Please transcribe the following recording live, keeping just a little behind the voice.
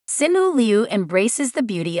Simu Liu embraces the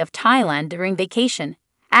beauty of Thailand during vacation.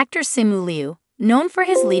 Actor Simu Liu, known for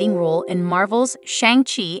his leading role in Marvel's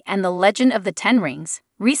Shang-Chi and The Legend of the Ten Rings,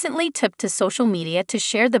 recently took to social media to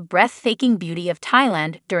share the breathtaking beauty of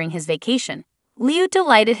Thailand during his vacation. Liu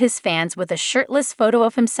delighted his fans with a shirtless photo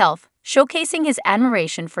of himself, showcasing his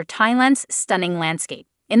admiration for Thailand's stunning landscape.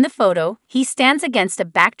 In the photo, he stands against a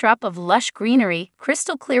backdrop of lush greenery,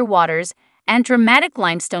 crystal-clear waters, and dramatic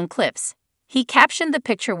limestone cliffs. He captioned the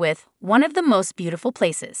picture with, "One of the most beautiful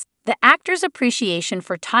places." The actor's appreciation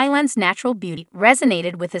for Thailand's natural beauty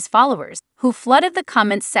resonated with his followers, who flooded the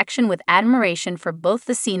comments section with admiration for both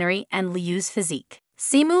the scenery and Liu's physique.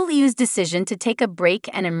 Simu Liu's decision to take a break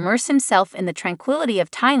and immerse himself in the tranquility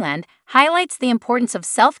of Thailand highlights the importance of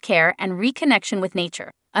self-care and reconnection with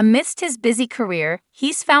nature. Amidst his busy career,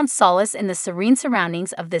 he's found solace in the serene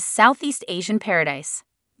surroundings of this Southeast Asian paradise.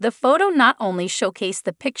 The photo not only showcased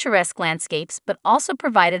the picturesque landscapes but also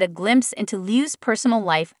provided a glimpse into Liu's personal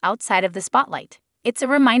life outside of the spotlight. It's a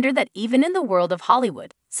reminder that even in the world of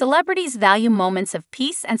Hollywood, celebrities value moments of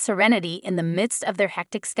peace and serenity in the midst of their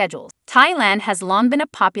hectic schedules. Thailand has long been a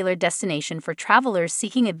popular destination for travelers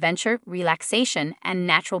seeking adventure, relaxation, and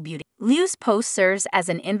natural beauty. Liu's post serves as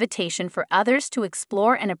an invitation for others to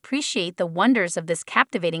explore and appreciate the wonders of this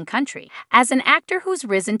captivating country. As an actor who's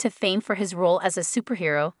risen to fame for his role as a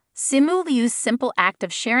superhero, Simu Liu's simple act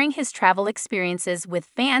of sharing his travel experiences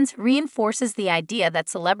with fans reinforces the idea that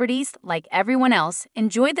celebrities, like everyone else,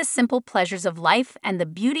 enjoy the simple pleasures of life and the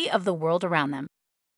beauty of the world around them.